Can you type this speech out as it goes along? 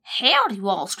Howdy,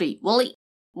 Wall Street Willie.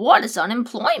 What is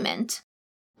unemployment?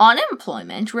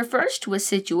 Unemployment refers to a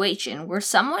situation where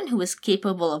someone who is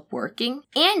capable of working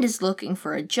and is looking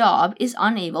for a job is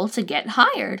unable to get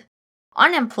hired.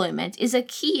 Unemployment is a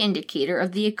key indicator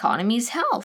of the economy's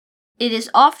health. It is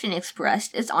often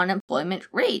expressed as unemployment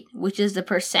rate, which is the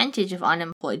percentage of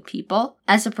unemployed people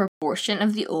as a proportion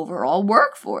of the overall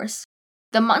workforce.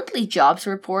 The monthly jobs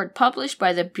report published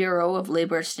by the Bureau of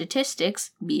Labor Statistics,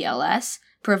 BLS,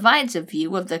 provides a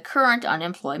view of the current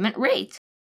unemployment rate.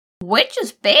 Which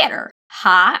is better,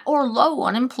 high or low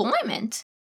unemployment?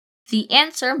 The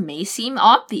answer may seem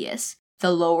obvious.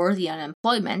 The lower the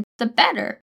unemployment, the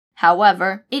better.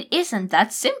 However, it isn't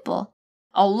that simple.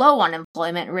 A low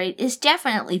unemployment rate is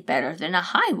definitely better than a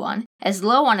high one, as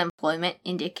low unemployment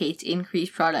indicates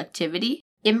increased productivity,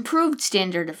 improved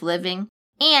standard of living,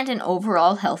 and an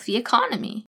overall healthy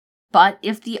economy. But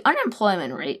if the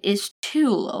unemployment rate is too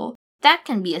low, that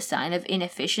can be a sign of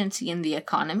inefficiency in the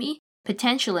economy,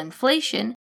 potential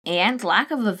inflation, and lack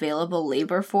of available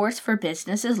labor force for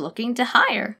businesses looking to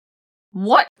hire.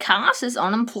 What causes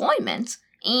unemployment?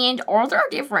 And are there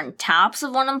different types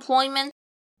of unemployment?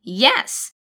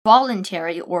 Yes,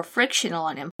 voluntary or frictional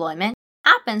unemployment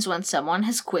happens when someone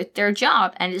has quit their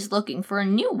job and is looking for a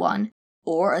new one,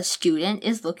 or a student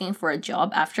is looking for a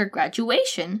job after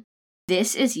graduation.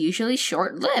 This is usually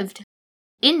short-lived.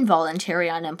 Involuntary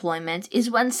unemployment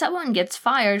is when someone gets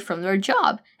fired from their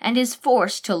job and is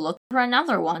forced to look for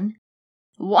another one.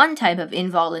 One type of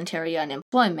involuntary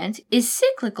unemployment is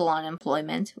cyclical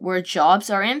unemployment, where jobs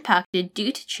are impacted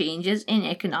due to changes in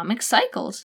economic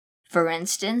cycles. For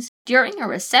instance, during a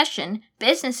recession,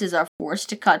 businesses are forced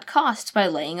to cut costs by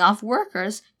laying off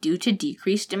workers due to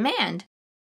decreased demand.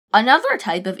 Another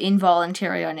type of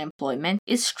involuntary unemployment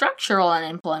is structural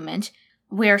unemployment,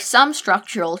 where some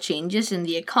structural changes in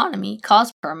the economy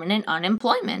cause permanent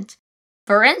unemployment.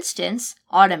 For instance,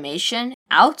 automation,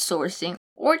 outsourcing,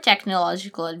 or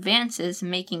technological advances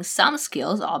making some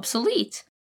skills obsolete.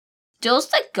 Does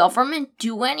the government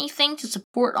do anything to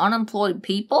support unemployed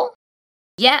people?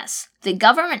 Yes, the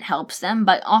government helps them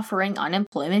by offering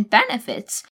unemployment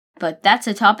benefits, but that's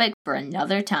a topic for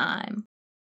another time.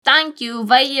 Thank you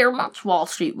very much, Wall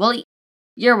Street Willie.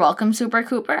 You're welcome, Super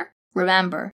Cooper.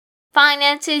 Remember,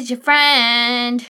 finance is your friend.